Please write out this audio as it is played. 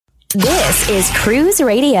This is Cruise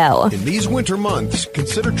Radio. In these winter months,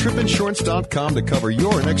 consider tripinsurance.com to cover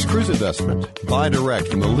your next cruise investment. Buy direct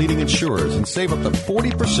from the leading insurers and save up to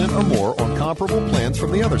 40% or more on comparable plans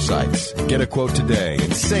from the other sites. Get a quote today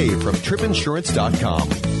and save from tripinsurance.com.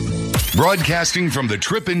 Broadcasting from the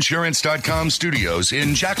tripinsurance.com studios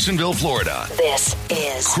in Jacksonville, Florida. This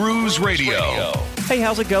is Cruise Radio. Hey,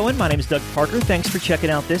 how's it going? My name is Doug Parker. Thanks for checking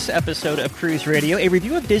out this episode of Cruise Radio. A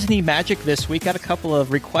review of Disney Magic this week. Got a couple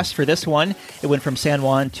of requests for this one. It went from San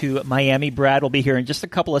Juan to Miami. Brad will be here in just a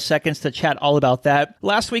couple of seconds to chat all about that.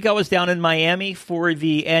 Last week I was down in Miami for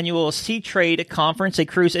the annual Sea Trade Conference, a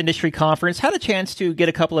cruise industry conference. Had a chance to get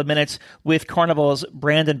a couple of minutes with Carnival's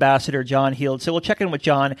brand ambassador, John Heald. So we'll check in with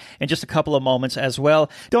John in just a couple of moments as well.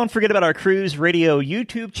 Don't forget about our Cruise Radio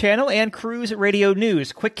YouTube channel and Cruise Radio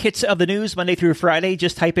News. Quick hits of the news Monday through Friday.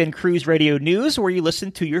 Just type in Cruise Radio News where you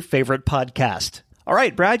listen to your favorite podcast. All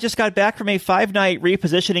right, Brad just got back from a 5-night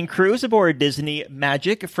repositioning cruise aboard Disney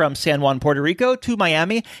Magic from San Juan, Puerto Rico to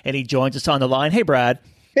Miami, and he joins us on the line. Hey, Brad.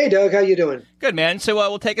 Hey, Doug. How you doing? Good, man. So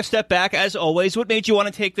we'll take a step back, as always. What made you want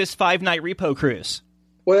to take this 5-night repo cruise?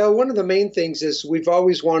 Well, one of the main things is we've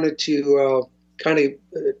always wanted to kind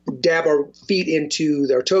of dab our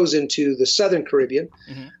toes into the Southern Caribbean.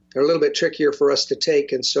 Mm-hmm. They're a little bit trickier for us to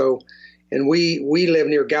take, and we live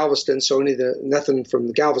near Galveston, so nothing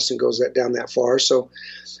from Galveston goes down that far. So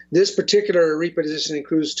this particular repositioning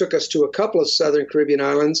cruise took us to a couple of Southern Caribbean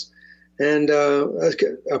islands and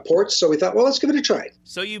ports. So we thought, well, let's give it a try.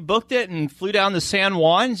 So you booked it and flew down to San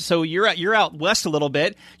Juan. So you're out west a little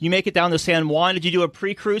bit. You make it down to San Juan. Did you do a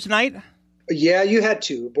pre-cruise night? Yeah, you had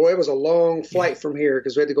to. Boy, it was a long flight from here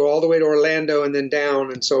because we had to go all the way to Orlando and then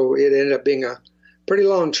down. And so it ended up being a pretty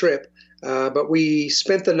long trip. But we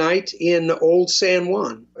spent the night in Old San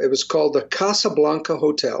Juan. It was called the Casablanca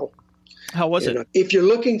Hotel. How was it? If you're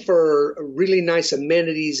looking for really nice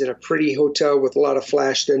amenities in a pretty hotel with a lot of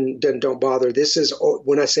flash, then don't bother. This is,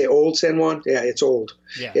 when I say Old San Juan, yeah, it's old.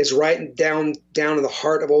 Yeah. It's right down in the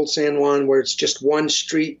heart of Old San Juan, where it's just one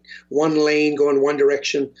street, one lane going one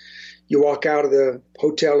direction. You walk out of the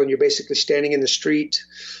hotel and you're basically standing in the street.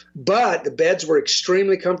 But the beds were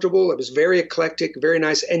extremely comfortable. It was very eclectic, very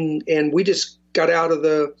nice. And we just got out of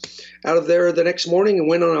there the next morning and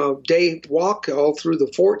went on a day walk all through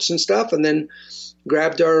the forts and stuff, and then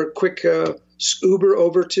grabbed our quick Uber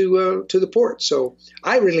over to the port. So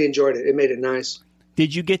I really enjoyed it. It made it nice.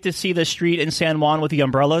 Did you get to see the street in San Juan with the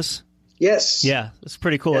umbrellas? Yes. Yeah, it's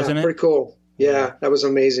pretty cool, isn't it? Pretty cool. Yeah, that was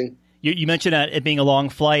amazing. You mentioned it being a long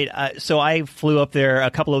flight. So I flew up there a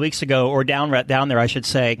couple of weeks ago, or down there, I should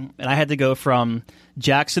say, and I had to go from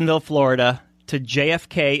Jacksonville, Florida, to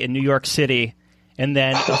JFK in New York City, and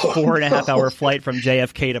then a 4.5-hour flight from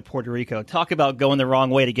JFK to Puerto Rico. Talk about going the wrong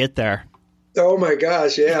way to get there. Oh my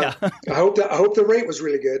gosh, yeah. I hope the rate was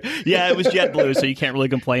really good. Yeah, it was JetBlue, so you can't really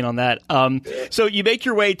complain on that. So you make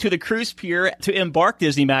your way to the cruise pier to embark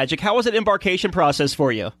Disney Magic. How was the embarkation process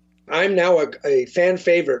for you? I'm now a fan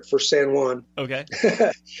favorite for San Juan. Okay.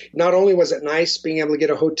 Not only was it nice being able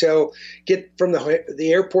to get from the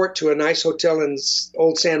airport to a nice hotel in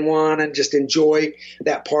Old San Juan and just enjoy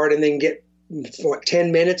that part, and then get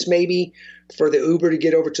 10 minutes maybe for the Uber to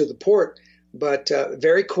get over to the port, but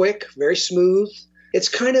very quick, very smooth. It's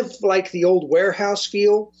kind of like the old warehouse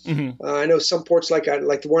feel. Mm-hmm. I know some ports like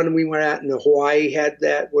the one we went at in Hawaii had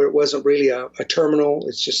that, where it wasn't really a terminal.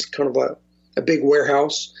 It's just kind of a big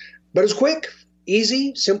warehouse. But it was quick,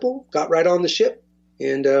 easy, simple, got right on the ship.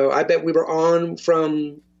 And I bet we were on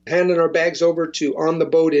from handing our bags over to on the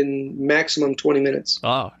boat in maximum 20 minutes.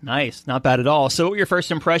 Oh, nice. Not bad at all. So what were your first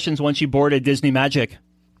impressions once you boarded Disney Magic?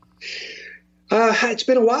 It's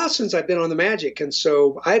been a while since I've been on the Magic, and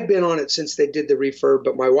so I've been on it since they did the refurb,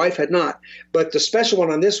 but my wife had not. But the special one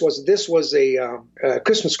on this was a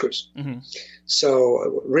Christmas cruise. Mm-hmm.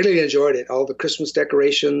 So really enjoyed it, all the Christmas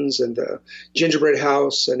decorations and the gingerbread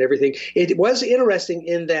house and everything. It was interesting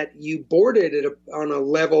in that you boarded it on a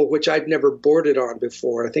level which I'd never boarded on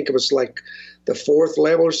before. I think it was like the 4th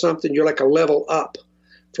level or something. You're like a level up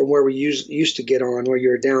from where we used to get on, where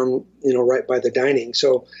you're down, right by the dining.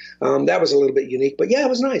 So that was a little bit unique. But yeah, it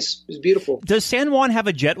was nice. It was beautiful. Does San Juan have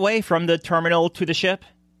a jetway from the terminal to the ship?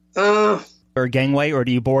 Or a gangway, or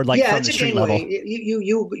do you board from the street level?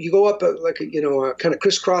 You go up kind of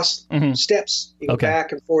crisscross steps. You go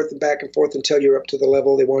back and forth until you're up to the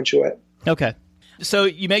level they want you at. Okay. So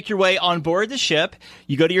you make your way on board the ship.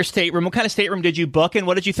 You go to your stateroom. What kind of stateroom did you book, and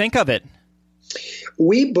what did you think of it?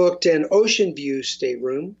 We booked an ocean view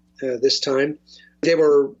stateroom this time. They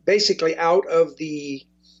were basically out of the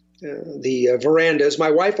verandas.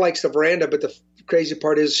 My wife likes the veranda, but crazy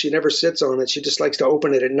part is she never sits on it. She just likes to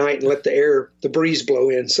open it at night and let the breeze blow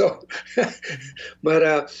in. So,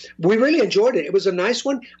 but we really enjoyed it. It was a nice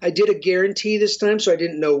one. I did a guarantee this time, so I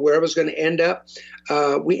didn't know where I was going to end up.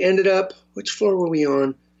 We ended up, which floor were we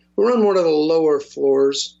on? We were on one of the lower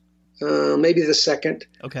floors, maybe the second.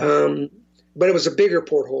 Okay. But it was a bigger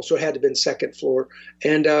porthole, so it had to have been second floor.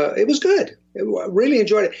 And it was good. I really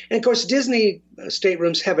enjoyed it. And, of course, Disney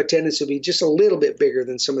staterooms have a tendency to be just a little bit bigger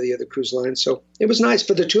than some of the other cruise lines. So it was nice.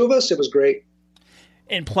 For the two of us, it was great.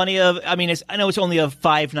 And plenty of, I mean, I know it's only a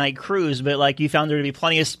 5-night cruise, but like you found there to be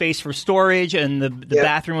plenty of space for storage, and the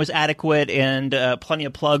bathroom was adequate, and plenty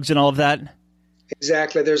of plugs and all of that.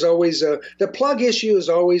 Exactly. There's always the plug issue is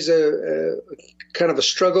always a kind of a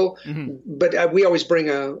struggle, but we always bring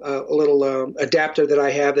a little adapter that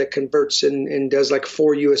I have that converts and does like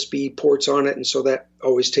 4 USB ports on it, and so that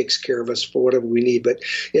always takes care of us for whatever we need. But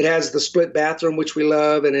it has the split bathroom, which we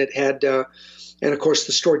love, and it had, and of course,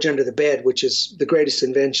 the storage under the bed, which is the greatest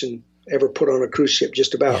invention ever put on a cruise ship,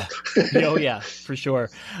 just about. Yeah. Oh, yeah, for sure.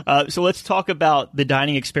 So let's talk about the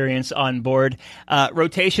dining experience on board.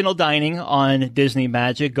 Rotational dining on Disney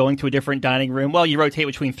Magic, going to a different dining room. Well, you rotate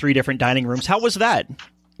between 3 different dining rooms. How was that?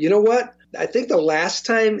 You know what? I think the last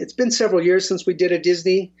time, it's been several years since we did a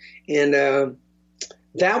Disney, and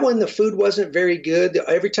that one, the food wasn't very good.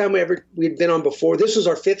 Every time we'd been on before, this was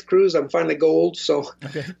our 5th cruise. I'm finally gold, so.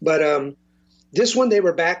 Okay. But this one, they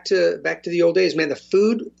were back to the old days, man. The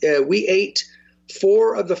food, we ate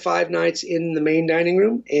 4 of the 5 nights in the main dining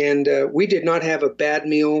room, and we did not have a bad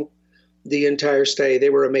meal the entire stay. They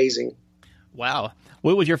were amazing. Wow.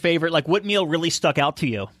 What was your favorite? Like, what meal really stuck out to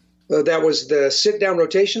you? That was the sit-down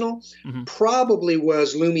rotational. Probably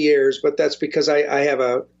was Lumiere's, but that's because I have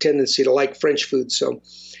a tendency to like French food. So,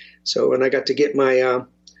 and I got to get my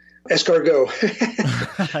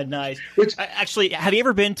escargot. Nice. Actually, have you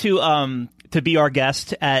ever been to Be Our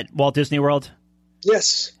Guest at Walt Disney World?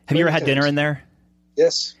 Yes. Have you ever had dinner in there?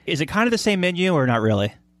 Yes. Is it kind of the same menu or not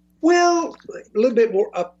really? Well, a little bit more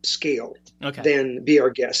upscale than Be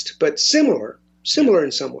Our Guest, but similar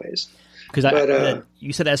in some ways. Because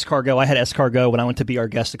you said escargot. I had escargot when I went to Be Our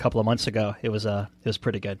Guest a couple of months ago. It was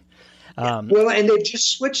pretty good. Well, and they've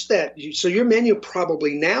just switched that. So your menu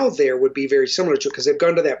probably now there would be very similar to it because they've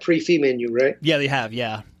gone to that pre-fee menu, right? Yeah, they have.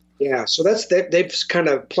 Yeah. Yeah. So they've kind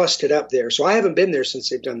of plussed it up there. So I haven't been there since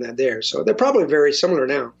they've done that there. So they're probably very similar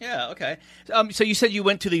now. Yeah. Okay. So you said you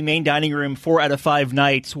went to the main dining room 4 out of 5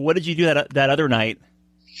 nights. What did you do that other night?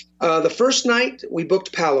 The first night we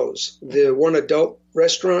booked Palo's, the one adult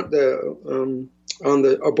restaurant, aboard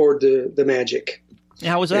the Magic.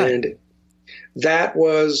 How was that? And that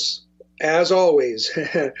was, as always,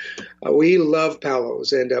 we love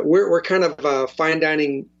Palo's, and we're kind of fine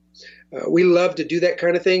dining. We love to do that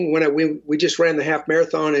kind of thing. When we just ran the half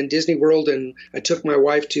marathon in Disney World, and I took my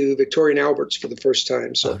wife to Victoria and Albert's for the first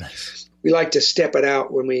time. So nice. We like to step it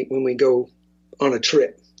out when we go on a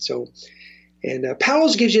trip. So. And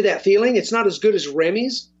Palo's gives you that feeling. It's not as good as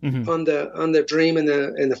Remy's on the Dream and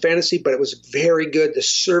the Fantasy, but it was very good. The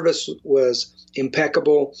service was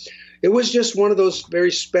impeccable. It was just one of those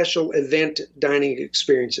very special event dining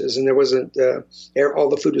experiences, and there wasn't all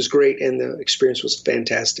the food was great, and the experience was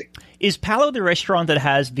fantastic. Is Palo the restaurant that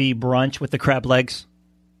has the brunch with the crab legs?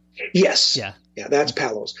 Yes. Yeah, that's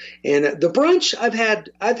Palo's. And the brunch, I've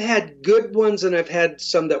had good ones, and I've had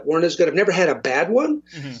some that weren't as good. I've never had a bad one,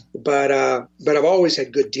 but I've always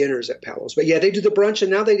had good dinners at Palo's. But yeah, they do the brunch, and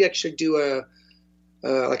now they actually do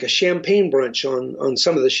like a champagne brunch on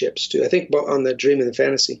some of the ships too. I think on the Dream and the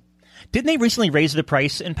Fantasy. Didn't they recently raise the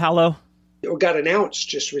price in Palo? It got announced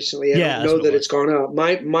just recently. I don't know that it's gone up.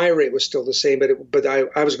 My rate was still the same, but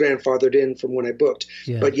I was grandfathered in from when I booked.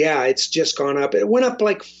 Yeah. But yeah, it's just gone up. It went up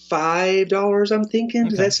like $5, I'm thinking.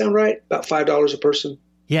 Does that sound right? About $5 a person.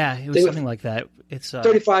 Yeah, it was something like that. It's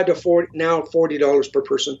 $35 to $40 now, $40 per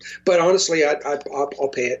person. But honestly, I'll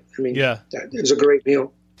pay it. I mean, it was a great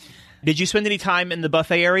meal. Did you spend any time in the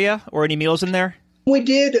buffet area or any meals in there? We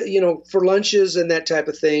did, for lunches and that type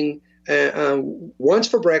of thing. Once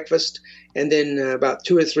for breakfast, and then about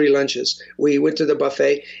 2 or 3 lunches. We went to the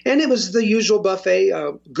buffet, and it was the usual buffet.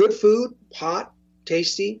 Good food, hot,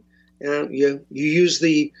 tasty. You use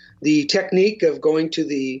the technique of going to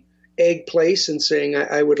the egg place and saying,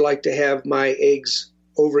 I would like to have my eggs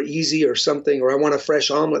over easy or something, or I want a fresh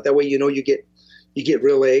omelet. That way, you get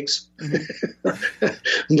real eggs. But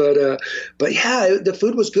yeah, the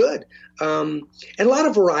food was good, and a lot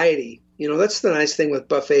of variety. That's the nice thing with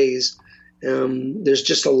buffets. There's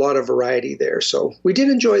just a lot of variety there. So we did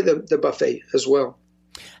enjoy the buffet as well.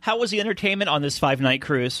 How was the entertainment on this 5-night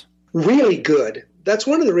cruise? Really good. that's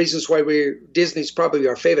one of the reasons why Disney's probably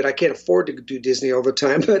our favorite. I can't afford to do Disney all the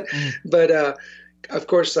time, but of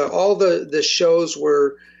course, all the shows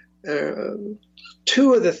were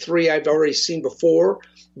 2 of the 3 I've already seen before,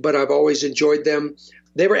 but I've always enjoyed them.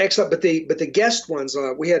 They were excellent, but the guest ones,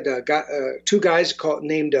 we had 2 guys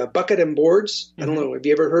named Bucket and Boards. I don't know. Have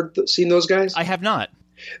you ever seen those guys? I have not.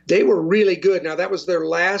 They were really good. Now, that was their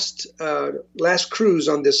last cruise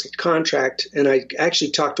on this contract, and I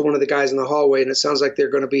actually talked to one of the guys in the hallway, and it sounds like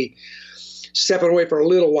they're going to be stepping away for a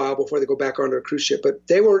little while before they go back onto a cruise ship. But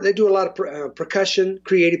they do a lot of percussion,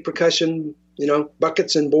 creative percussion,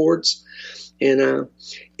 buckets and boards, and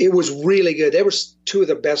it was really good. They were 2 of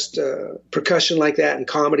the best percussion like that and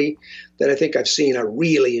comedy that I think I've seen. I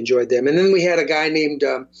really enjoyed them. And then we had a guy named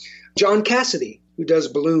John Cassidy who does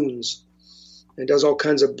balloons and does all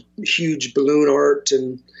kinds of huge balloon art,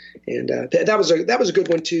 and that was a good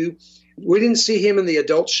one too. We didn't see him in the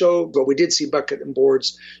adult show, but we did see Bucket and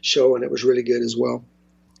Boards show, and it was really good as well.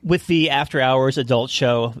 With the after hours adult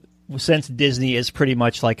show, since Disney is pretty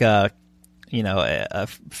much like a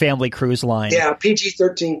family cruise line. Yeah,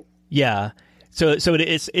 PG-13. Yeah. So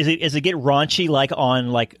is it get raunchy like on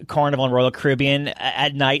like Carnival and Royal Caribbean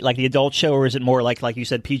at night, like the adult show, or is it more like you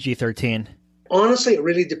said, PG-13? Honestly, it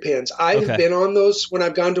really depends. I've been on those when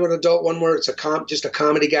I've gone to an adult one where it's just a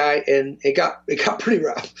comedy guy, and it got pretty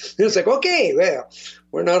rough. And it's like, okay, well,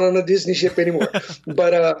 we're not on a Disney ship anymore.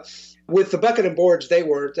 But with the Bucket and Boards, they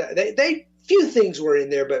weren't. They few things were in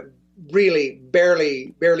there, but really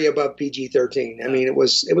barely above PG-13. I mean, it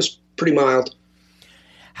was pretty mild.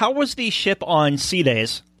 How was the ship on sea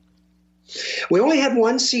days? We only had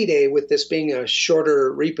 1 sea day, with this being a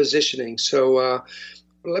shorter repositioning. So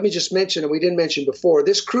let me just mention, and we didn't mention before,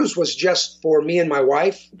 this cruise was just for me and my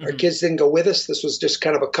wife. Our kids didn't go with us. This was just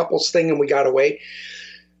kind of a couples thing, and we got away.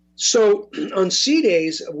 So on sea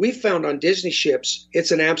days, we found on Disney ships,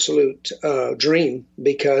 it's an absolute dream,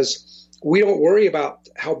 because we don't worry about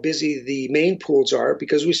how busy the main pools are,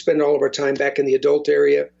 because we spend all of our time back in the adult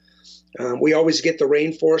area. We always get the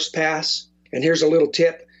Rainforest Pass. And here's a little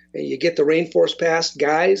tip. You get the Rainforest Pass.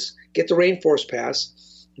 Guys, get the Rainforest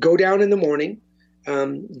Pass. Go down in the morning.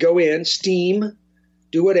 Go in, steam,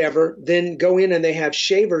 do whatever, then go in, and they have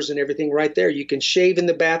shavers and everything right there. You can shave in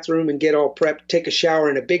the bathroom and get all prepped, take a shower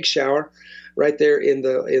in a big shower right there in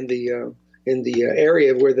the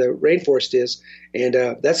area where the rainforest is. And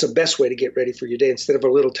that's the best way to get ready for your day, instead of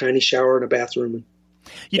a little tiny shower in a bathroom.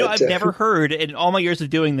 I've never heard in all my years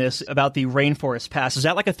of doing this about the Rainforest Pass. Is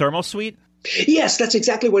that like a thermal suite? Yes, that's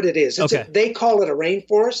exactly what it is. They call it a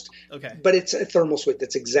rainforest, but it's a thermal suite.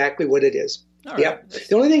 That's exactly what it is. All right. Yep.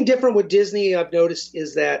 The only thing different with Disney I've noticed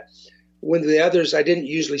is that when the others I didn't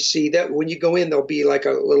usually see, that when you go in, there'll be like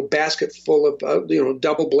a little basket full of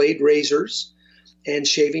double blade razors and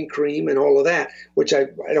shaving cream and all of that, which I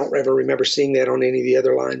don't ever remember seeing that on any of the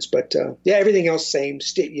other lines. But everything else same.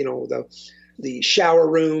 The shower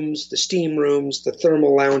rooms, the steam rooms, the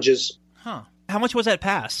thermal lounges. Huh. How much was that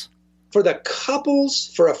pass? For the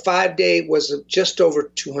couples, for a 5-day, was just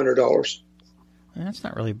over $200. That's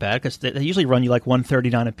not really bad, because they usually run you like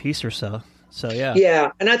 $139 a piece or so. So yeah.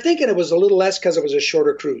 Yeah, and I think it was a little less because it was a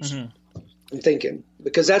shorter cruise. I'm thinking,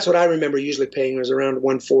 because that's what I remember usually paying, was around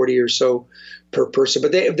 $140 or so per person.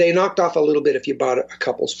 But they knocked off a little bit if you bought a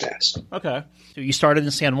couple's pass. Okay. So you started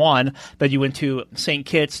in San Juan, but you went to St.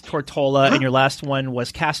 Kitts, Tortola, and your last one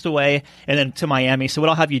was Castaway, and then to Miami. So what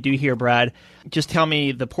I'll have you do here, Brad, just tell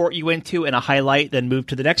me the port you went to and a highlight, then move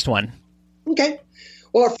to the next one. Okay.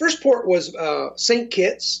 Well, our first port was St.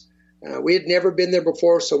 Kitts. We had never been there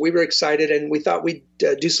before, so we were excited, and we thought we'd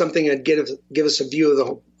do something and give us a view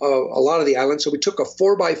of a lot of the island. So we took a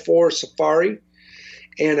 4x4 safari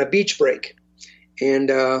and a beach break. And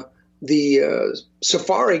the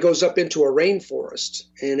safari goes up into a rainforest,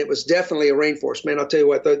 and it was definitely a rainforest. Man, I'll tell you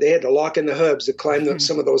what, they had to lock in the hubs to climb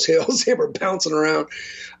some of those hills. They were bouncing around.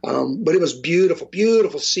 But it was beautiful,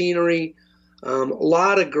 beautiful scenery. A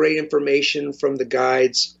lot of great information from the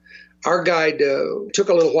guides. Our guide took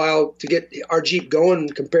a little while to get our Jeep going.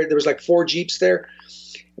 There was like 4 Jeeps there,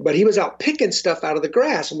 but he was out picking stuff out of the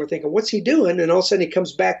grass, and we're thinking, what's he doing? And all of a sudden he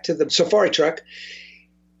comes back to the safari truck,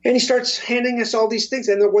 and he starts handing us all these things.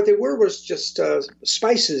 And what they were was just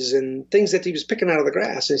spices and things that he was picking out of the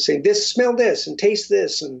grass, and saying, smell this and taste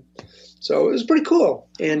this. And so it was pretty cool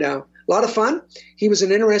and a lot of fun. He was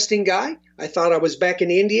an interesting guy. I thought I was back in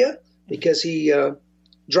India, because he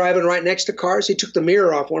driving right next to cars. He took the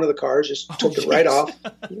mirror off one of the cars, just took it right off,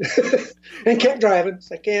 and kept driving. It's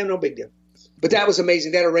like, no big deal. But that was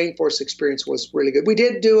amazing. That rainforest experience was really good. We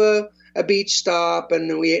did do a beach stop, and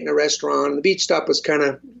then we ate in a restaurant. The beach stop was kind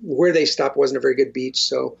of where they stopped wasn't a very good beach,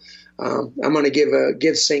 so I'm going to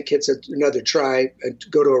give St. Kitts another try and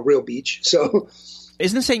go to a real beach. So,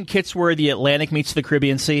 isn't St. Kitts where the Atlantic meets the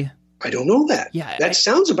Caribbean Sea? I don't know that. Yeah, that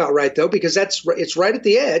sounds about right though, because it's right at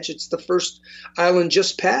the edge. It's the first island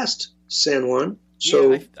just past San Juan.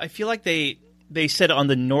 So I feel like they said on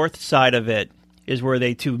the north side of it is where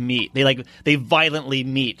they two meet. They violently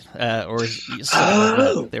meet, or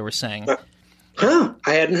they were saying. I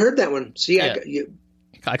hadn't heard that one. See, yeah.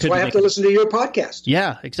 That's why I have to listen to your podcast.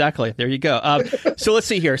 Yeah, exactly. There you go. So let's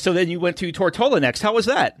see here. So then you went to Tortola next. How was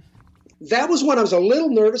that? That was one I was a little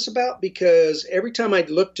nervous about, because every time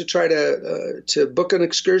I'd look to try to book an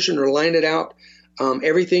excursion or line it out,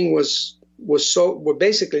 everything was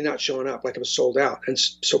basically not showing up, like it was sold out. And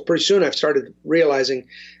so pretty soon I started realizing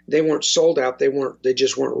they weren't sold out. They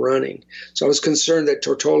just weren't running. So I was concerned that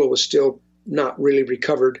Tortola was still not really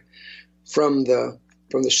recovered from the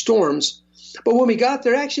storms. But when we got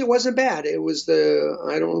there, actually, it wasn't bad. It was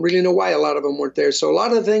I don't really know why a lot of them weren't there. So a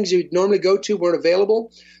lot of the things you'd normally go to weren't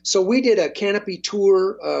available. So we did a canopy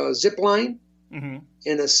tour zip line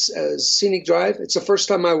in a scenic drive. It's the first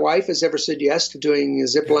time my wife has ever said yes to doing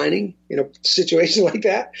zip lining in a situation like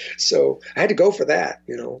that. So I had to go for that,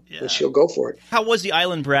 and she'll go for it. How was the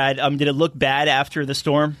island, Brad? Did it look bad after the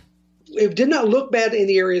storm? It did not look bad in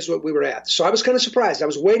the areas where we were at. So I was kind of surprised. I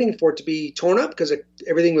was waiting for it to be torn up because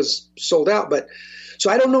everything was sold out.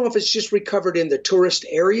 So I don't know if it's just recovered in the tourist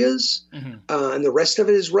areas and the rest of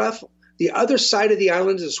it is rough. The other side of the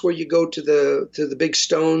island is where you go to the big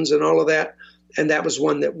stones and all of that. And that was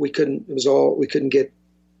one that we couldn't get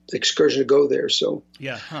the excursion to go there. So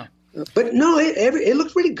yeah. Huh. But no, it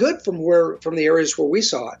looked really good from the areas where we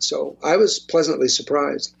saw it. So I was pleasantly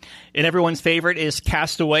surprised. And everyone's favorite is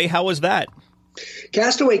Castaway. How was that?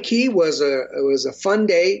 Castaway Cay was a fun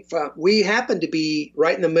day. We happened to be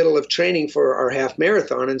right in the middle of training for our half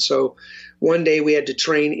marathon, and so one day we had to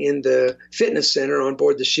train in the fitness center on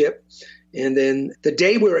board the ship. And then the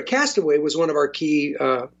day we were at Castaway was one of our key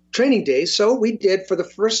training days. So we did for the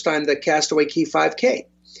first time the Castaway Cay 5K.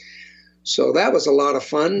 So that was a lot of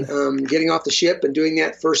fun, getting off the ship and doing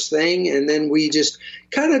that first thing. And then we just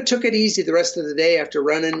kind of took it easy the rest of the day after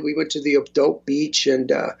running. We went to the adult beach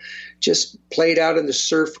and just played out in the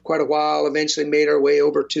surf for quite a while, eventually made our way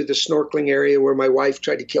over to the snorkeling area where my wife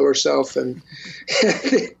tried to kill herself. And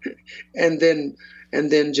then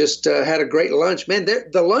just had a great lunch. Man,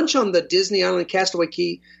 the lunch on the Disney Island Castaway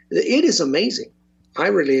Cay, it is amazing. I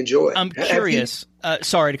really enjoy it. I'm curious.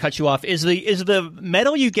 Sorry to cut you off. Is the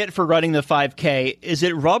medal you get for running the 5K, is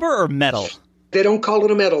it rubber or metal? They don't call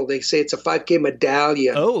it a medal. They say it's a 5K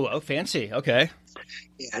medallion. Oh, fancy. Okay.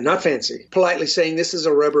 Yeah, not fancy. Politely saying this is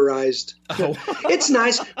a rubberized. Oh. It's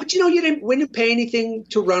nice, but you didn't pay anything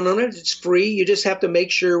to run on it. It's free. You just have to make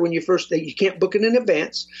sure when you can't book it in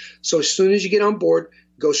advance. So as soon as you get on board,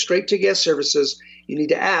 go straight to guest services. You need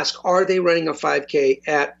to ask, are they running a 5K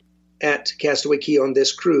at Castaway Cay on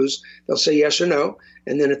this cruise? They'll say yes or no,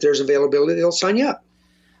 and then if there's availability, they'll sign you up.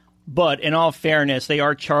 But in all fairness, they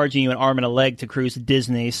are charging you an arm and a leg to cruise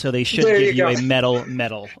Disney, so they should give you a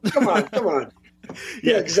medal. Come on.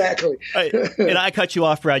 Yeah, exactly. And I cut you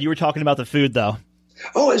off, Brad. You were talking about the food, though.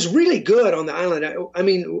 Oh, it's really good on the island. I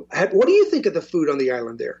mean, what do you think of the food on the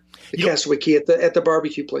island there? The Castaway Cay at the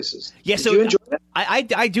barbecue places. Yeah, Did you enjoy that?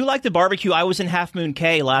 I do like the barbecue. I was in Half Moon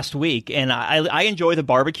Cay last week, and I enjoy the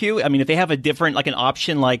barbecue. I mean, if they have a different, like an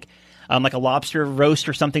option, like a lobster roast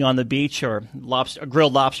or something on the beach, or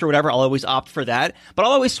grilled lobster, or whatever, I'll always opt for that. But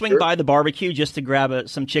I'll always swing by the barbecue just to grab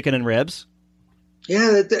some chicken and ribs.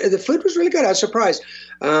 Yeah, the food was really good. I was surprised.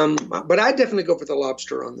 But I'd definitely go for the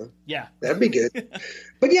lobster on the. Yeah. That'd be good.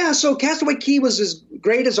 But yeah, so Castaway Cay was as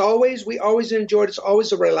great as always. We always enjoyed it. It's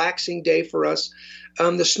always a relaxing day for us.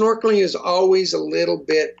 The snorkeling is always a little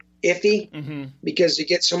bit iffy because you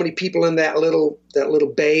get so many people in that little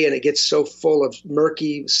bay, and it gets so full of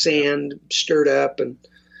murky sand stirred up.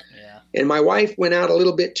 And my wife went out a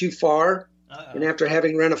little bit too far. Uh-oh. And after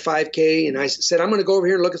having run a 5K, and I said, I'm going to go over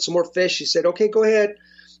here and look at some more fish. She said, okay, go ahead.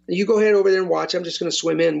 You go ahead over there and watch. I'm just going to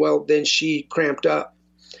swim in. Well, then she cramped up.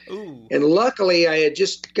 Ooh. And luckily, I had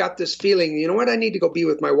just got this feeling, you know what, I need to go be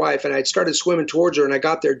with my wife. And I had started swimming towards her, and I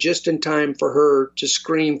got there just in time for her to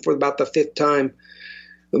scream for about the fifth time,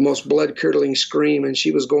 the most blood-curdling scream. And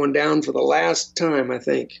she was going down for the last time, I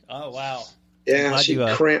think. Oh, wow. Yeah, she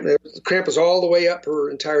cramped. The cramp was all the way up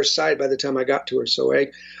her entire side by the time I got to her. So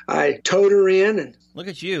I towed her in. And look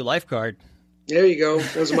at you, lifeguard. There you go.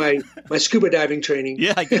 That was my scuba diving training.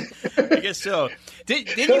 Yeah, I guess so.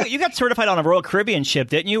 Didn't you got certified on a Royal Caribbean ship,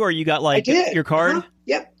 didn't you? Or you got your card?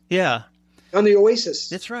 Yep. Yeah. On the Oasis.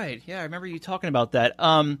 That's right. Yeah, I remember you talking about that.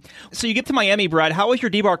 So you get to Miami, Brad. How was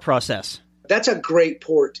your debark process? That's a great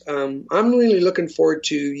port. I'm really looking forward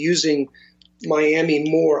to using Miami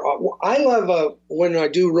more. I love when I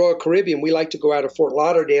do Royal Caribbean, we like to go out of Fort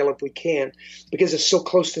Lauderdale if we can, because it's so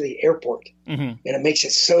close to the airport, and it makes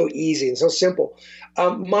it so easy and so simple.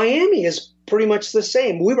 Miami is pretty much the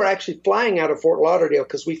same. We were actually flying out of Fort Lauderdale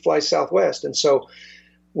because we fly Southwest, and so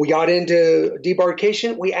we got into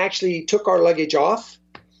debarkation. We actually took our luggage off.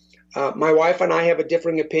 My wife and I have a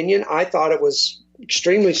differing opinion. I thought it was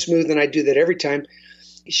extremely smooth, and I do that every time.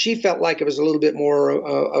 She felt like it was a little bit more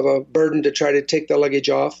of a burden to try to take the luggage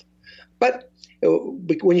off. But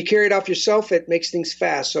when you carry it off yourself, it makes things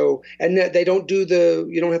fast. So, and they don't do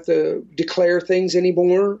you don't have to declare things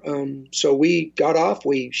anymore. So we got off,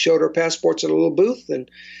 we showed our passports at a little booth, and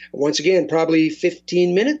once again, probably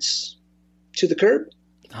 15 minutes to the curb.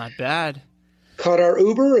 Not bad. Caught our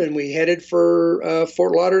Uber, and we headed for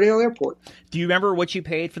Fort Lauderdale Airport. Do you remember what you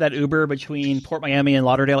paid for that Uber between Port Miami and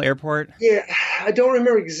Lauderdale Airport? Yeah, I don't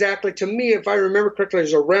remember exactly. To me, if I remember correctly, it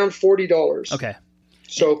was around $40. Okay.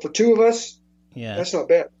 So for two of us, yeah, that's not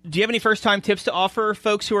bad. Do you have any first-time tips to offer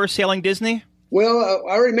folks who are sailing Disney? Well,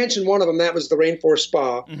 I already mentioned one of them. That was the Rainforest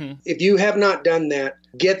Spa. Mm-hmm. If you have not done that,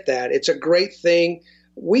 get that. It's a great thing.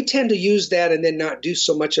 We tend to use that and then not do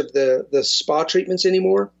so much of the spa treatments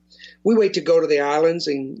anymore. We wait to go to the islands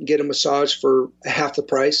and get a massage for half the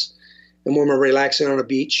price, and when we're relaxing on a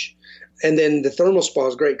beach. And then the thermal spa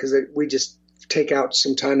is great because we just take out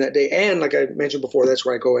some time that day. And like I mentioned before, that's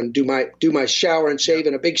where I go and do my shower and shave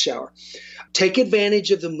in a big shower. Take advantage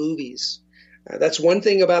of the movies. That's one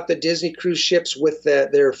thing about the Disney cruise ships with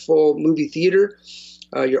their full movie theater.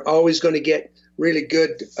 You're always going to get really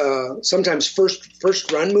good, sometimes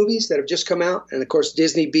first run movies that have just come out. And of course,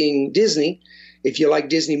 Disney being Disney, if you like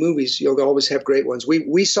Disney movies, you'll always have great ones.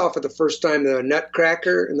 We saw for the first time the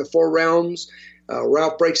Nutcracker and the Four Realms,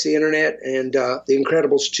 Ralph Breaks the Internet, and The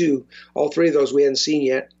Incredibles 2. All three of those we hadn't seen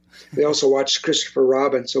yet. We also watched Christopher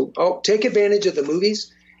Robin. So take advantage of the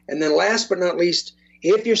movies. And then last but not least,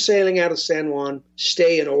 if you're sailing out of San Juan,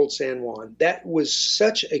 stay in Old San Juan. That was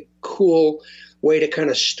such a cool way to kind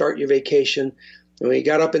of start your vacation. And we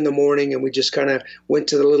got up in the morning and we just kind of went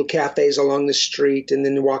to the little cafes along the street and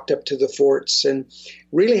then walked up to the forts and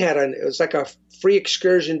really it was like a free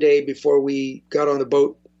excursion day before we got on the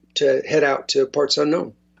boat to head out to parts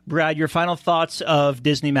unknown. Brad, your final thoughts of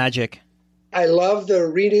Disney Magic? I love the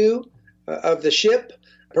redo of the ship.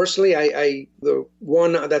 Personally, the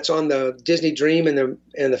one that's on the Disney Dream and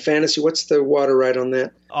the Fantasy. What's the water ride on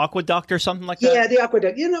that? Aqueduct or something like that. Yeah, the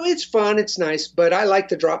Aqueduct. It's fun, it's nice, but I like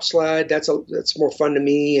the drop slide. That's more fun to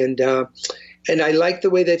me, and I like the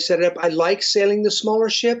way they've set it up. I like sailing the smaller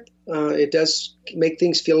ship. It does make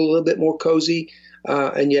things feel a little bit more cozy,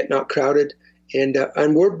 and yet not crowded. And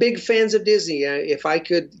we're big fans of Disney. If I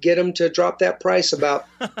could get them to drop that price about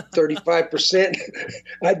 35%,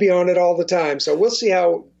 I'd be on it all the time. So we'll see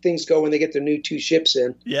how things go when they get the new 2 ships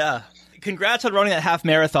in. Yeah. Congrats on running that half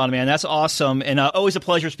marathon, man. That's awesome. And always a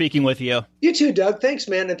pleasure speaking with you. You too, Doug. Thanks,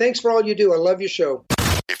 man. And thanks for all you do. I love your show.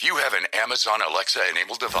 If you have an Amazon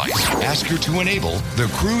Alexa-enabled device, ask her to enable the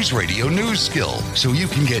Cruise Radio News skill so you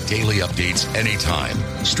can get daily updates anytime.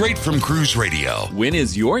 Straight from Cruise Radio. When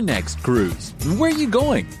is your next cruise? Where are you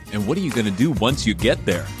going? And what are you going to do once you get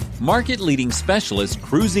there? Market-leading specialist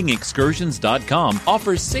CruisingExcursions.com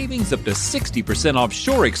offers savings up to 60% off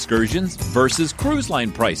shore excursions versus cruise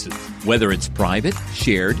line prices. Whether it's private,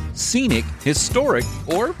 shared, scenic, historic,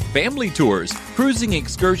 or family tours,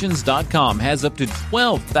 CruisingExcursions.com has up to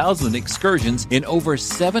 12,000 excursions in over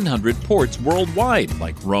 700 ports worldwide,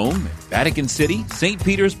 like Rome, Vatican City, St.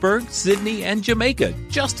 Petersburg, Sydney, and Jamaica,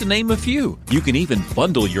 just to name a few. You can even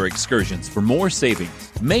bundle your excursions for more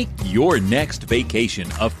savings. Make your next vacation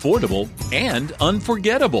affordable and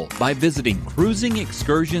unforgettable by visiting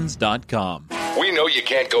CruisingExcursions.com. We know you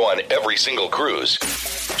can't go on every single cruise,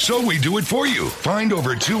 so we do it for you. Find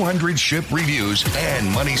over 200 ship reviews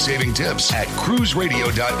and money-saving tips at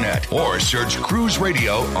cruiseradio.net or search Cruise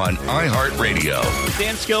Radio on iHeartRadio.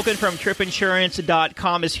 Dan Skilpin from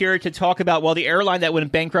TripInsurance.com is here to talk about, the airline that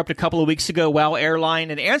went bankrupt a couple of weeks ago, WOW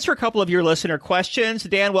Airline, and answer a couple of your listener questions.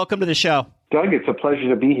 Dan, welcome to the show. Doug, it's a pleasure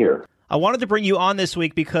to be here. I wanted to bring you on this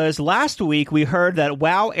week because last week we heard that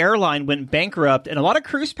WOW Airline went bankrupt, and a lot of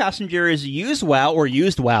cruise passengers used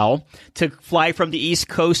WOW to fly from the East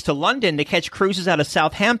Coast to London to catch cruises out of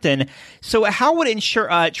Southampton. So how would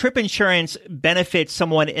Trip Insurance benefit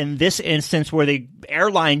someone in this instance where the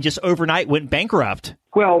airline just overnight went bankrupt?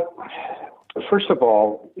 Well, first of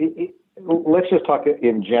all, let's just talk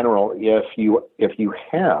in general. If you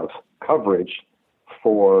have coverage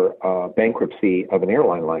for bankruptcy of an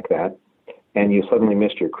airline like that, and you suddenly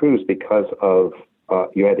missed your cruise because of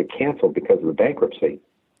you had to cancel because of the bankruptcy,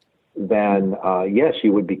 then yes,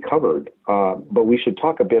 you would be covered. But we should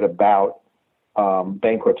talk a bit about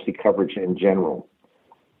bankruptcy coverage in general.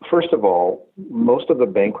 First of all, most of the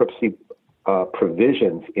bankruptcy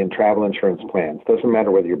provisions in travel insurance plans, doesn't matter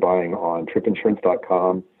whether you're buying on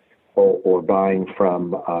tripinsurance.com or buying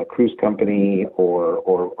from a cruise company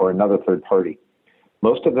or another third party,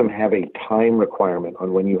 most of them have a time requirement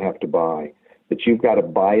on when you have to buy, that you've got to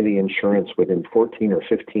buy the insurance within 14 or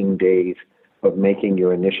 15 days of making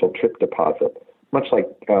your initial trip deposit, much like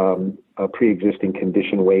pre-existing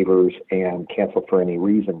condition waivers and cancel for any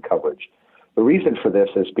reason coverage. The reason for this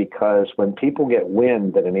is because when people get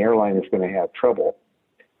wind that an airline is going to have trouble,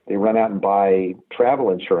 they run out and buy travel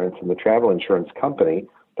insurance, and the travel insurance company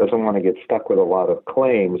doesn't want to get stuck with a lot of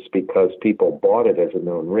claims because people bought it as a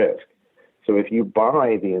known risk. So if you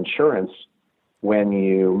buy the insurance when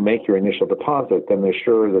you make your initial deposit, then they're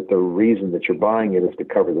sure that the reason that you're buying it is to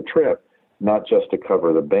cover the trip, not just to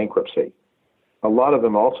cover the bankruptcy. A lot of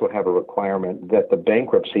them also have a requirement that the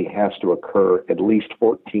bankruptcy has to occur at least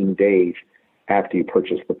 14 days after you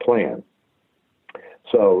purchase the plan.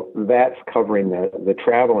 So that's covering the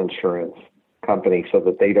travel insurance company so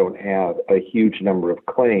that they don't have a huge number of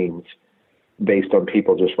claims based on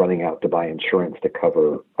people just running out to buy insurance to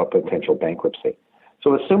cover a potential bankruptcy.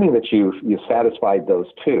 So assuming that you've satisfied those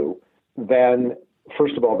two, then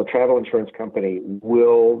first of all, the travel insurance company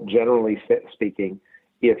will, generally speaking,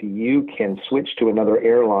 if you can switch to another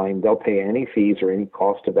airline, they'll pay any fees or any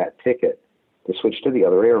cost of that ticket to switch to the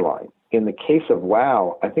other airline. In the case of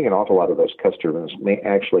WOW, I think an awful lot of those customers may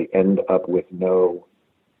actually end up with no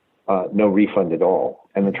refund at all,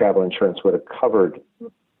 and the travel insurance would have covered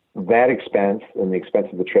that expense and the expense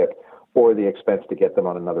of the trip, or the expense to get them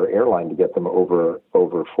on another airline to get them over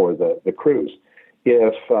for the cruise.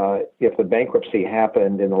 If the bankruptcy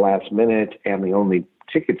happened in the last minute and the only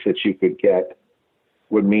tickets that you could get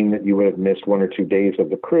would mean that you would have missed 1 or 2 days of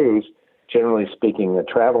the cruise, generally speaking, the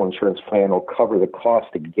travel insurance plan will cover the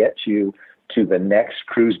cost to get you to the next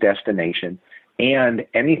cruise destination and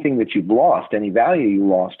anything that you've lost, any value you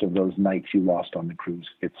lost of those nights you lost on the cruise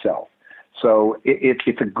itself. So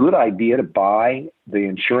it's a good idea to buy the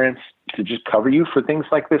insurance to just cover you for things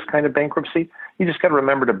like this kind of bankruptcy. You just got to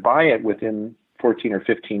remember to buy it within 14 or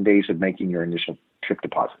 15 days of making your initial trip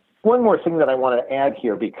deposit. One more thing that I want to add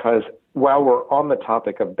here, because while we're on the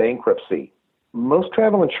topic of bankruptcy, most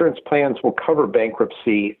travel insurance plans will cover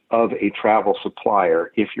bankruptcy of a travel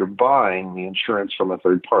supplier if you're buying the insurance from a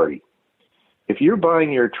third party. If you're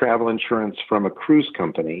buying your travel insurance from a cruise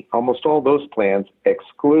company, almost all those plans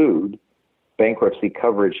exclude bankruptcy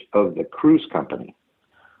coverage of the cruise company.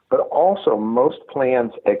 But also most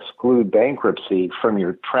plans exclude bankruptcy from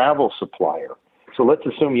your travel supplier. So let's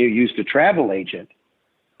assume you used a travel agent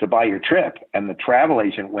to buy your trip and the travel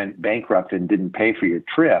agent went bankrupt and didn't pay for your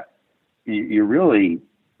trip. You're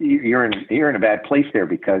in a bad place there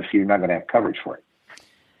because you're not going to have coverage for it.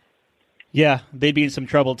 Yeah, they'd be in some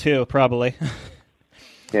trouble too, probably.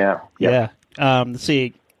 Yeah. Let's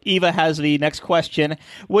see. Eva has the next question.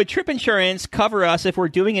 Would trip insurance cover us if we're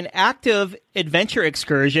doing an active adventure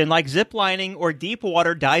excursion like ziplining or deep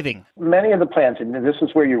water diving? Many of the plans, and this is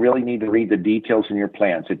where you really need to read the details in your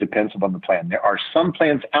plans. It depends upon the plan. There are some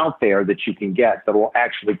plans out there that you can get that will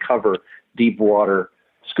actually cover deep water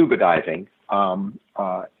scuba diving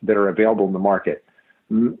that are available in the market.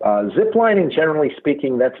 Ziplining, generally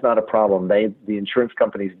speaking, that's not a problem. The insurance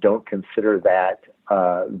companies don't consider that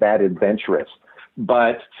adventurous.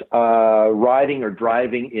 But riding or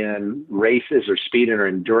driving in races or speed or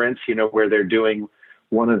endurance, where they're doing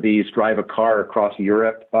one of these drive a car across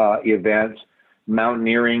Europe events,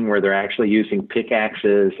 mountaineering where they're actually using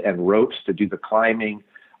pickaxes and ropes to do the climbing,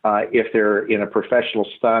 if they're in a professional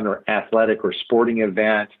stunt or athletic or sporting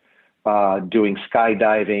event, doing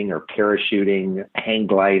skydiving or parachuting, hang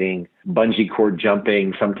gliding, bungee cord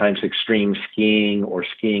jumping, sometimes extreme skiing or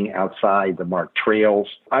skiing outside the marked trails.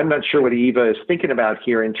 I'm not sure what Eva is thinking about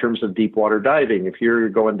here in terms of deep water diving. If you're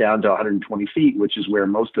going down to 120 feet, which is where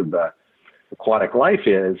most of the aquatic life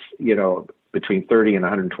is, between 30 and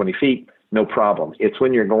 120 feet, no problem. It's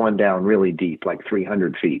when you're going down really deep, like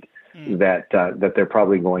 300 feet, that they're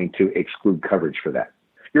probably going to exclude coverage for that.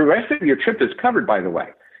 Your rest of your trip is covered, by the way.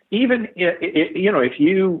 Even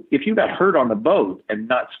if you got hurt on the boat and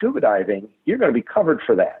not scuba diving, you're going to be covered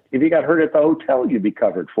for that. If you got hurt at the hotel, you'd be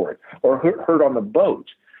covered for it. Or hurt on the boat.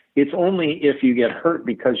 It's only if you get hurt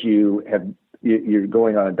because you're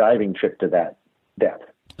going on a diving trip to that depth.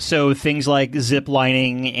 So things like zip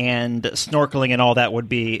lining and snorkeling and all that would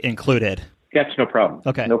be included. That's no problem.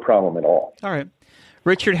 Okay. No problem at all. All right.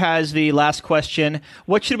 Richard has the last question.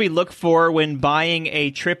 What should we look for when buying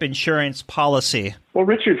a trip insurance policy? Well,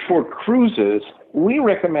 Richard, for cruises, we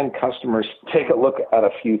recommend customers take a look at a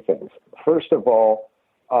few things. First of all,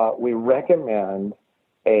 we recommend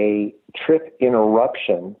a trip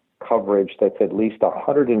interruption coverage that's at least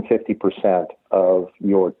 150% of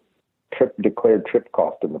your declared trip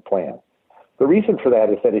cost in the plan. The reason for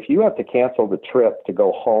that is that if you have to cancel the trip to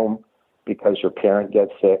go home because your parent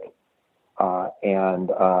gets sick and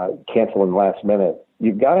cancel in the last minute,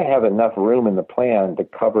 you've got to have enough room in the plan to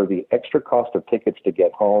cover the extra cost of tickets to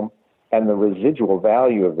get home and the residual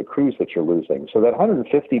value of the cruise that you're losing. So that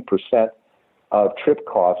 150% of trip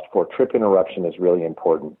cost for trip interruption is really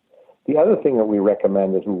important. The other thing that we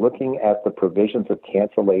recommend is looking at the provisions of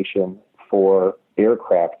cancellation for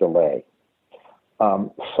aircraft delay.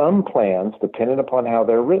 Some plans, depending upon how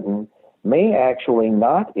they're written, may actually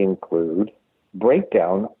not include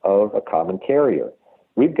breakdown of a common carrier.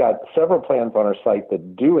 We've got several plans on our site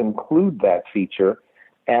that do include that feature,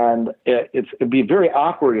 and it'd be very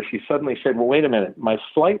awkward if you suddenly said, well, wait a minute, my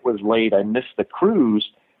flight was late, I missed the cruise,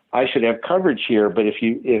 I should have coverage here, but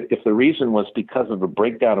if the reason was because of a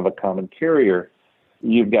breakdown of a common carrier,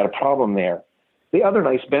 you've got a problem there. The other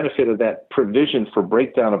nice benefit of that provision for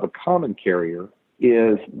breakdown of a common carrier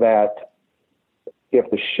is that if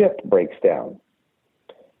the ship breaks down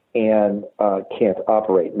and can't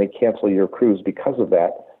operate and they cancel your cruise because of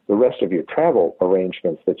that, the rest of your travel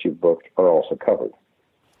arrangements that you've booked are also covered.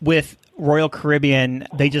 With Royal Caribbean,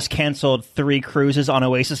 they just canceled 3 cruises on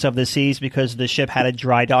Oasis of the Seas because the ship had a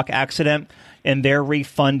dry dock accident, and they're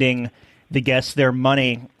refunding the guests their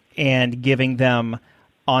money and giving them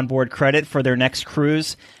onboard credit for their next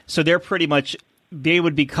cruise. So they're pretty much, they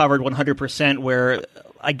would be covered 100%, where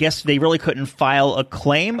I guess they really couldn't file a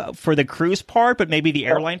claim for the cruise part, but maybe the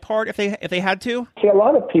airline part if they had to. See, a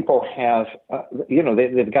lot of people have,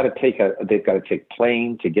 they've got to take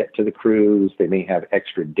plane to get to the cruise. They may have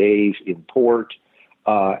extra days in port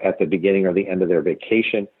at the beginning or the end of their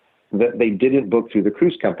vacation that they didn't book through the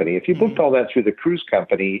cruise company. If you booked all that through the cruise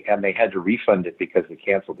company and they had to refund it because they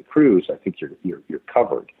canceled the cruise, I think you're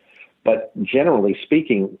covered. But generally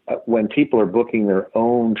speaking, when people are booking their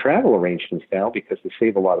own travel arrangements now because they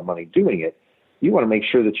save a lot of money doing it, you want to make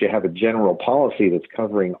sure that you have a general policy that's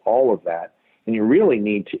covering all of that. And you really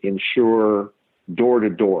need to insure door to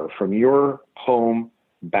door from your home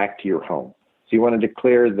back to your home. So you want to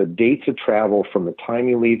declare the dates of travel from the time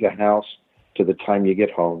you leave the house to the time you get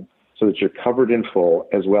home so that you're covered in full,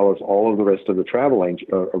 as well as all of the rest of the travel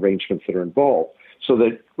arrangements that are involved. So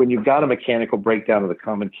that when you've got a mechanical breakdown of the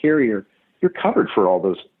common carrier, you're covered for all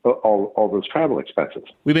those travel expenses.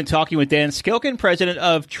 We've been talking with Dan Skilkin, president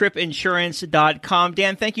of TripInsurance.com.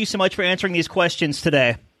 Dan, thank you so much for answering these questions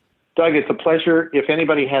today. Doug, it's a pleasure. If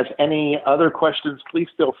anybody has any other questions, please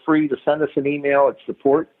feel free to send us an email at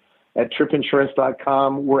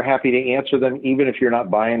support@TripInsurance.com. We're happy to answer them, even if you're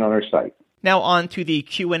not buying on our site. Now on to the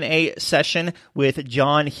Q&A session with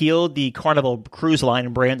John Heel, the Carnival Cruise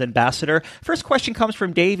Line brand ambassador. First question comes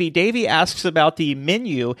from Davey. Davey asks about the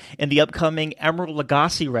menu in the upcoming Emerald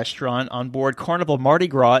Lagasse restaurant on board Carnival Mardi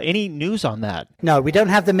Gras. Any news on that? No, we don't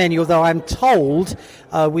have the menu, although I'm told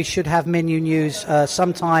we should have menu news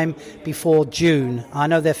sometime before June. I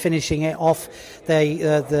know they're finishing it off.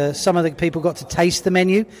 Some of the people got to taste the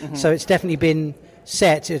menu, so it's definitely been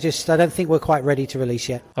set. I don't think we're quite ready to release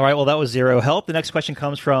yet. All right, well, that was zero help. The next question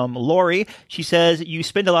comes from Lori. She says, you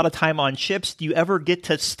spend a lot of time on ships. Do you ever get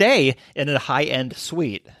to stay in a high-end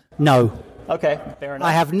suite? No. Okay, fair enough.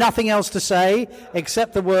 I have nothing else to say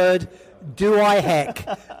except the word, do I heck?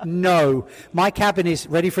 No. My cabin is,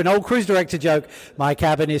 ready for an old cruise director joke, my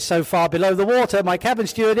cabin is so far below the water, my cabin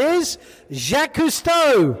steward is Jacques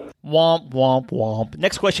Cousteau. Womp, womp, womp.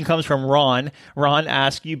 Next question comes from Ron. Ron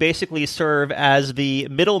asks, you basically serve as the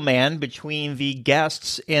middleman between the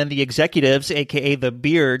guests and the executives, a.k.a. the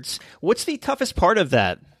beards. What's the toughest part of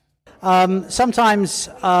that? Sometimes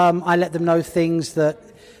I let them know things that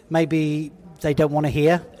maybe they don't want to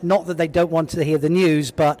hear. Not that they don't want to hear the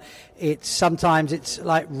news, but sometimes it's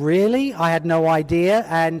like, really? I had no idea.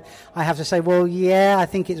 And I have to say, well, yeah, I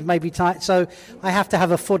think it's maybe tight. So I have to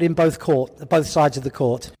have a foot in both sides of the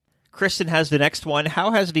court. Kristen has the next one.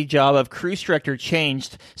 How has the job of cruise director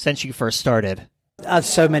changed since you first started?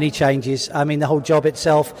 So many changes. I mean, the whole job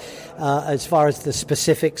itself, as far as the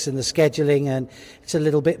specifics and the scheduling, and it's a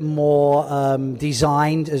little bit more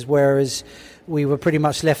designed, whereas we were pretty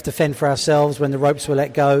much left to fend for ourselves when the ropes were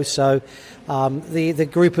let go. So the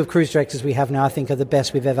group of cruise directors we have now, I think, are the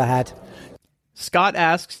best we've ever had. Scott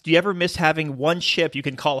asks, do you ever miss having one ship you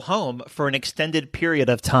can call home for an extended period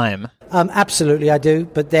of time? Absolutely, I do.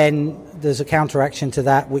 But then there's a counteraction to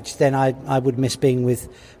that, which then I would miss being with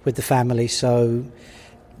the family. So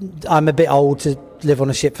I'm a bit old to live on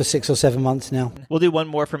a ship for 6 or 7 months now. We'll do one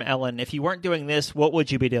more from Ellen. If you weren't doing this, what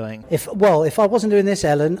would you be doing? If I wasn't doing this,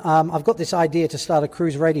 Ellen, I've got this idea to start a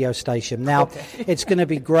cruise radio station. Now, It's going to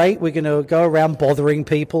be great. We're going to go around bothering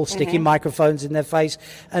people, sticking microphones in their face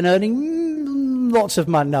and earning lots of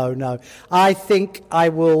money. No. I think I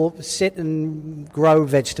will sit and grow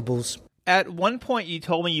vegetables. At one point, you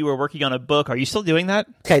told me you were working on a book. Are you still doing that?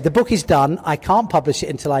 Okay, the book is done. I can't publish it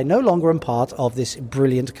until I no longer am part of this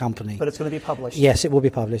brilliant company. But it's going to be published? Yes, it will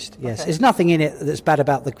be published, yes. Okay. There's nothing in it that's bad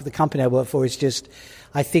about the company I work for. It's just,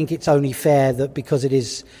 I think it's only fair that because it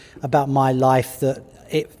is about my life that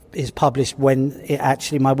it is published when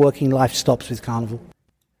my working life stops with Carnival.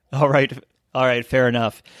 All right, fair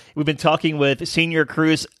enough. We've been talking with Senior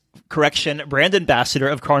Cruise brand ambassador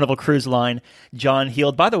of Carnival Cruise Line, John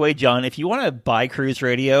Heald. By the way, John, if you want to buy Cruise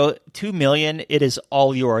Radio, $2 million, it is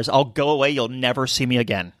all yours. I'll go away. You'll never see me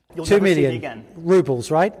again. You'll 2 million rubles,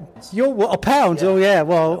 right? You're pounds. Yeah. Oh yeah.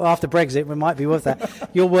 Well, after Brexit, we might be worth that.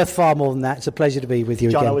 You're worth far more than that. It's a pleasure to be with you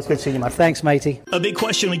John, again. Always good seeing you, my friend. Thanks, matey. A big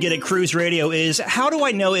question we get at Cruise Radio is, how do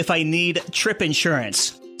I know if I need trip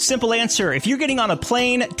insurance? Simple answer. If you're getting on a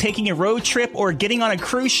plane, taking a road trip, or getting on a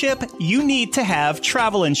cruise ship, you need to have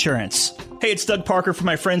travel insurance. Hey, it's Doug Parker from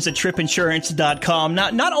my friends at tripinsurance.com.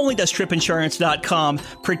 Not only does tripinsurance.com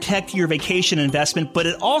protect your vacation investment, but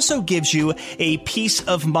it also gives you a peace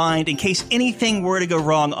of mind in case anything were to go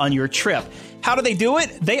wrong on your trip. How do they do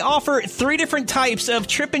it? They offer 3 different types of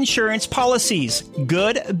trip insurance policies.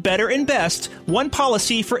 Good, better, and best. One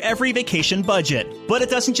policy for every vacation budget. But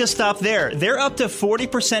it doesn't just stop there. They're up to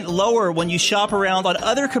 40% lower when you shop around on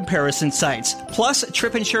other comparison sites. Plus,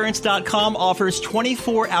 tripinsurance.com offers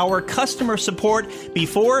 24-hour customer support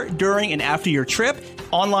before, during, and after your trip,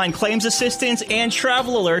 online claims assistance, and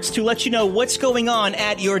travel alerts to let you know what's going on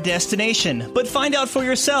at your destination. But find out for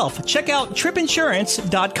yourself. Check out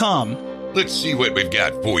tripinsurance.com. Let's see what we've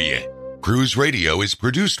got for you. Cruise Radio is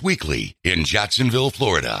produced weekly in Jacksonville,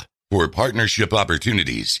 Florida. For partnership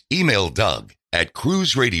opportunities, email Doug at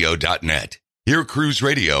cruiseradio.net. Hear Cruise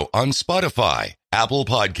Radio on Spotify, Apple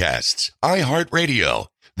Podcasts, iHeartRadio,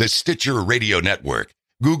 the Stitcher Radio Network,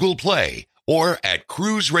 Google Play, or at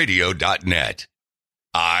cruiseradio.net.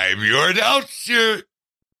 I'm your announcer.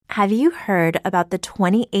 Have you heard about the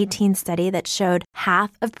 2018 study that showed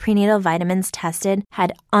half of prenatal vitamins tested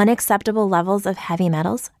had unacceptable levels of heavy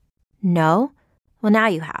metals? No? Well, now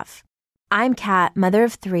you have. I'm Kat, mother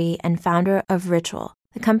of 3 and founder of Ritual,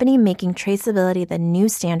 the company making traceability the new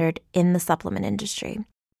standard in the supplement industry.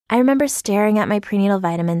 I remember staring at my prenatal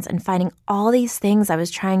vitamins and finding all these things I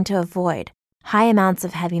was trying to avoid. High amounts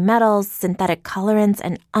of heavy metals, synthetic colorants,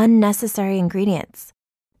 and unnecessary ingredients.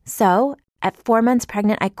 So, at 4 months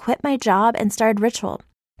pregnant, I quit my job and started Ritual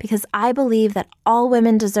because I believe that all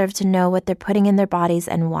women deserve to know what they're putting in their bodies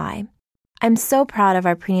and why. I'm so proud of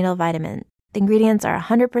our prenatal vitamin. The ingredients are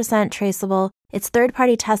 100% traceable, it's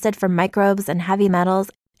third-party tested for microbes and heavy metals,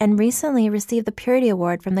 and recently received the Purity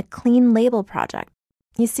Award from the Clean Label Project.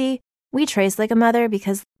 You see, we trace like a mother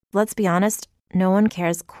because, let's be honest, no one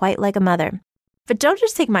cares quite like a mother. But don't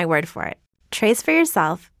just take my word for it. Trace for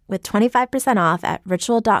yourself with 25% off at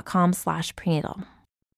ritual.com/prenatal.